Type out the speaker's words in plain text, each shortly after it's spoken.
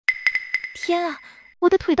天啊，我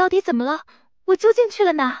的腿到底怎么了？我究竟去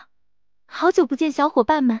了哪？好久不见小伙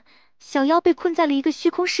伴们，小妖被困在了一个虚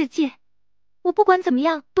空世界，我不管怎么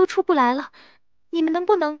样都出不来了。你们能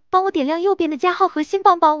不能帮我点亮右边的加号核心，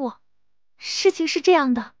帮帮我？事情是这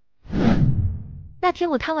样的，那天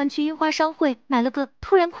我贪玩去樱花商会买了个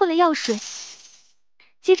突然困了药水，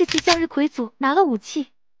接着去向日葵组拿了武器，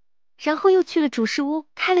然后又去了主事屋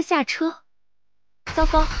开了下车。糟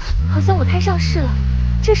糕，好像我太上市了。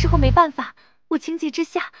这时候没办法，我情急之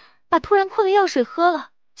下把突然困了药水喝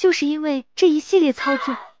了。就是因为这一系列操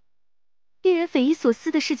作，令人匪夷所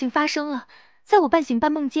思的事情发生了。在我半醒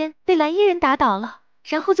半梦间被蓝衣人打倒了，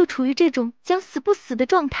然后就处于这种将死不死的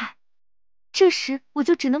状态。这时我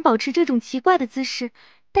就只能保持这种奇怪的姿势，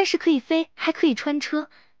但是可以飞，还可以穿车。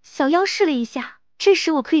小妖试了一下，这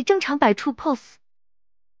时我可以正常摆出 pose。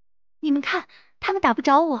你们看，他们打不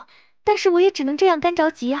着我，但是我也只能这样干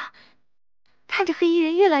着急啊。看着黑衣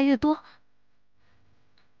人越来越多，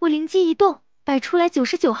我灵机一动，摆出来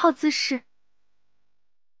99号姿势，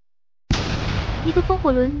一个风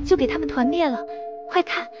火轮就给他们团灭了。快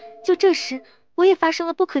看，就这时我也发生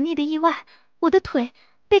了不可逆的意外，我的腿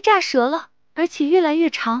被炸折了，而且越来越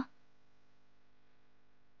长。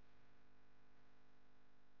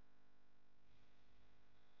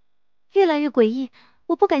越来越诡异，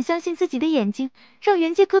我不敢相信自己的眼睛，让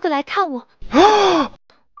元介哥哥来看我，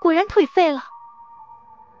果然腿废了。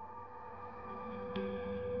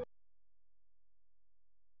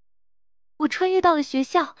我穿越到了学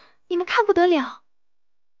校，你们看不得了，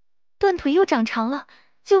断腿又长长了，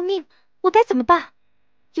救命！我该怎么办？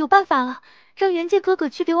有办法了，让元介哥哥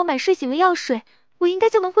去给我买睡醒的药水，我应该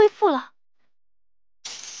就能恢复了。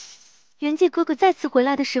元介哥哥再次回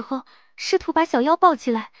来的时候，试图把小妖抱起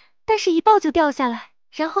来，但是一抱就掉下来，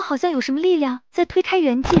然后好像有什么力量在推开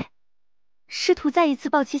元介。试图再一次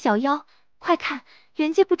抱起小妖，快看，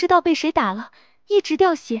元介不知道被谁打了，一直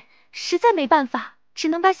掉血，实在没办法，只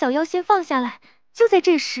能把小妖先放下来。就在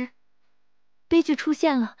这时，悲剧出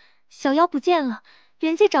现了，小妖不见了，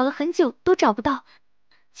元介找了很久都找不到，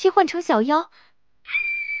切换成小妖，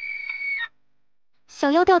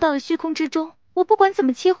小妖掉到了虚空之中，我不管怎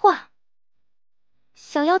么切换，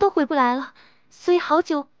小妖都回不来了，所以好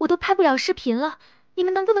久我都拍不了视频了。你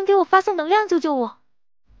们能不能给我发送能量救救我？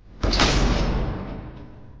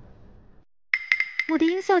我的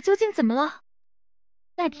音效究竟怎么了？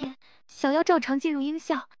那天小妖照常进入音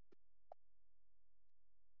效，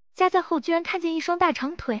加在后居然看见一双大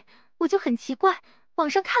长腿，我就很奇怪，往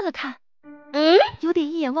上看了看，有点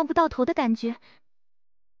一眼望不到头的感觉。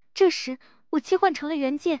这时我切换成了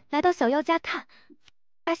元介，来到小妖家看，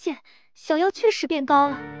发现小妖确实变高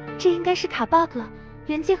了，这应该是卡 bug 了。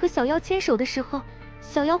元介和小妖牵手的时候，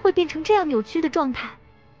小妖会变成这样扭曲的状态，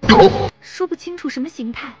说不清楚什么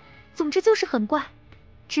形态，总之就是很怪。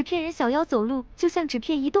纸片人小妖走路就像纸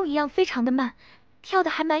片移动一样，非常的慢，跳的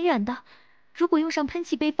还蛮远的。如果用上喷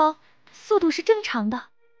气背包，速度是正常的。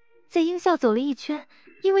在音效走了一圈，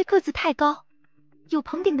因为个子太高，有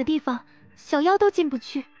棚顶的地方，小妖都进不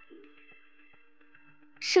去。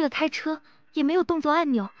试了开车，也没有动作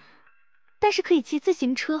按钮，但是可以骑自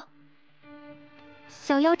行车。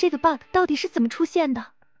小妖这个 bug 到底是怎么出现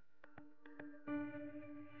的？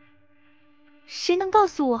谁能告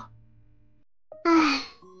诉我？唉，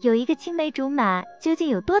有一个青梅竹马究竟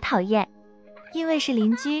有多讨厌？因为是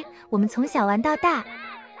邻居，我们从小玩到大。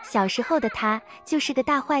小时候的他就是个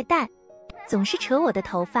大坏蛋，总是扯我的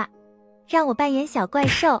头发，让我扮演小怪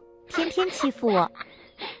兽，天天欺负我。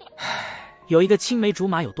有一个青梅竹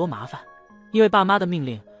马有多麻烦？因为爸妈的命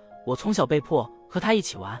令，我从小被迫和他一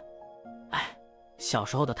起玩。唉，小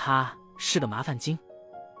时候的他是个麻烦精，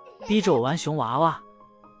逼着我玩熊娃娃，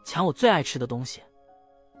抢我最爱吃的东西，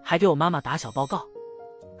还给我妈妈打小报告。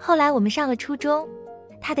后来我们上了初中，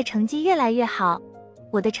他的成绩越来越好，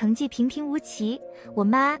我的成绩平平无奇，我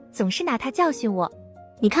妈总是拿他教训我。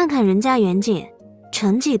你看看人家元介，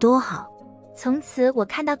成绩多好。从此我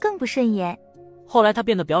看到更不顺眼。后来他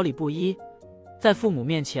变得表里不一，在父母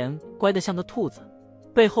面前乖得像个兔子，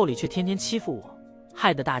背后里却天天欺负我，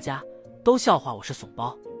害得大家都笑话我是怂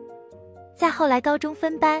包。再后来高中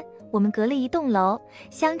分班，我们隔了一栋楼，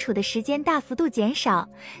相处的时间大幅度减少，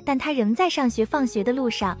但他仍在上学放学的路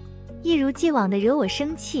上，一如既往的惹我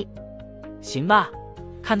生气。行吧，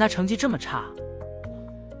看他成绩这么差，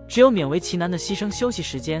只有勉为其难的牺牲休息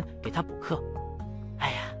时间给他补课。哎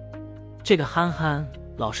呀，这个憨憨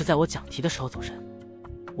老是在我讲题的时候走神，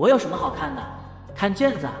我有什么好看的？看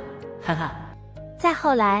卷子啊，憨憨。再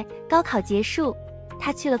后来高考结束，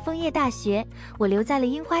他去了枫叶大学，我留在了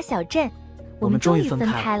樱花小镇，我们终于分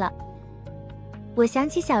开了。我想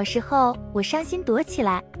起小时候，我伤心躲起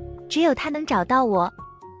来，只有他能找到我。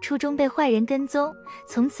初中被坏人跟踪，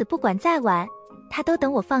从此不管再晚，他都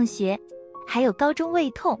等我放学。还有高中胃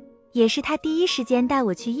痛，也是他第一时间带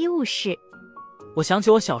我去医务室。我想起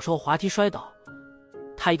我小时候滑梯摔倒，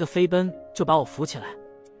他一个飞奔就把我扶起来。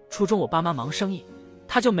初中我爸妈忙生意，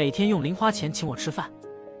他就每天用零花钱请我吃饭。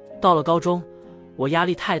到了高中，我压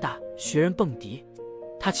力太大，学人蹦迪，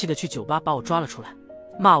他气得去酒吧把我抓了出来，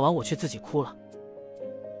骂完我却自己哭了。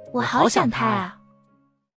我好想他啊！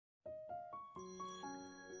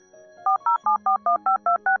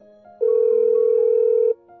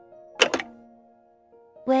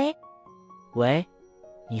喂，喂，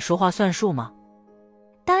你说话算数吗？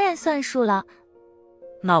当然算数了。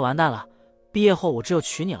那完蛋了，毕业后我只有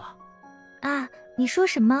娶你了。啊，你说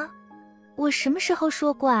什么？我什么时候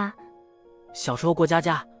说过啊？小时候过家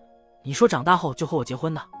家，你说长大后就和我结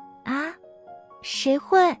婚的。啊？谁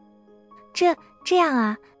会？这样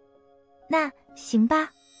啊？那行吧。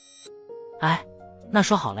哎，那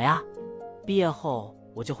说好了呀，毕业后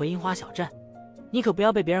我就回樱花小镇，你可不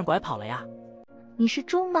要被别人拐跑了呀。你是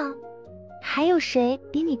猪吗？还有谁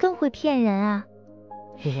比你更会骗人啊？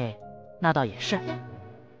嘿嘿，那倒也是。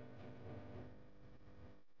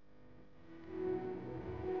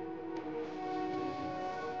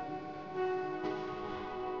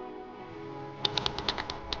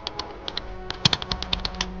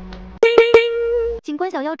警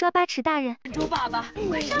官小妖抓八尺大人。猪爸爸，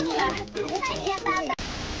快上来！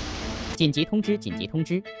紧急通知！紧急通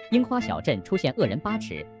知！樱花小镇出现恶人八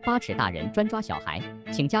尺大人专抓小孩，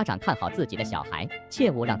请家长看好自己的小孩，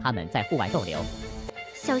切勿让他们在户外逗留。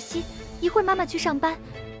小希，一会儿妈妈去上班，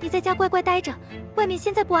你在家乖乖待着，外面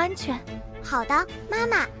现在不安全。好的，妈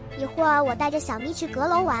妈，一会儿我带着小咪去阁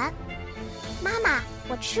楼玩。妈妈，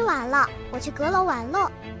我吃完了，我去阁楼玩喽。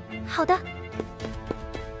好的。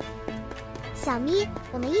小咪，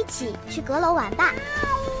我们一起去阁楼玩吧。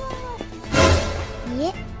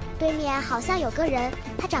咦，对面好像有个人，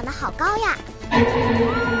他长得好高呀。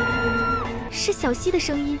是小希的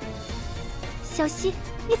声音。小希，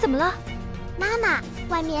你怎么了？妈妈，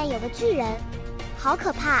外面有个巨人，好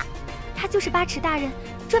可怕。他就是八尺大人，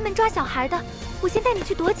专门抓小孩的。我先带你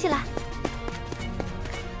去躲起来。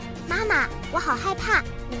妈妈，我好害怕，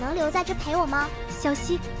你能留在这陪我吗？小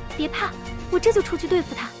希，别怕，我这就出去对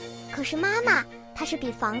付他。可是妈妈，他是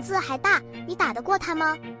比房子还大，你打得过他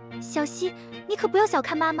吗？小希，你可不要小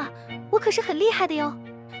看妈妈，我可是很厉害的哟。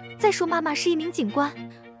再说妈妈是一名警官，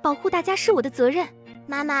保护大家是我的责任。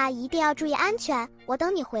妈妈一定要注意安全，我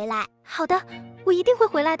等你回来。好的，我一定会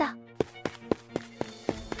回来的。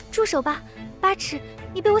住手吧，八尺，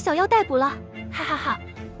你被我小妖逮捕了！哈哈哈，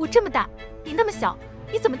我这么大，你那么小，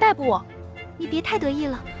你怎么逮捕我？你别太得意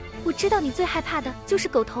了，我知道你最害怕的就是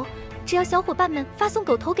狗头。只要小伙伴们发送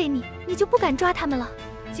狗头给你，你就不敢抓他们了。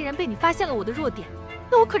既然被你发现了我的弱点，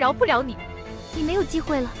那我可饶不了你。你没有机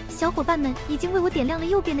会了，小伙伴们已经为我点亮了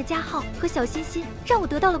右边的加号和小心心，让我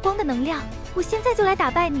得到了光的能量。我现在就来打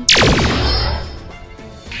败你！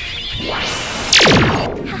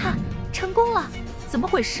哈哈，成功了！怎么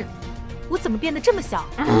回事？我怎么变得这么小？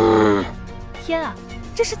天啊，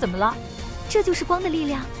这是怎么了？这就是光的力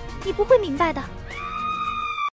量，你不会明白的。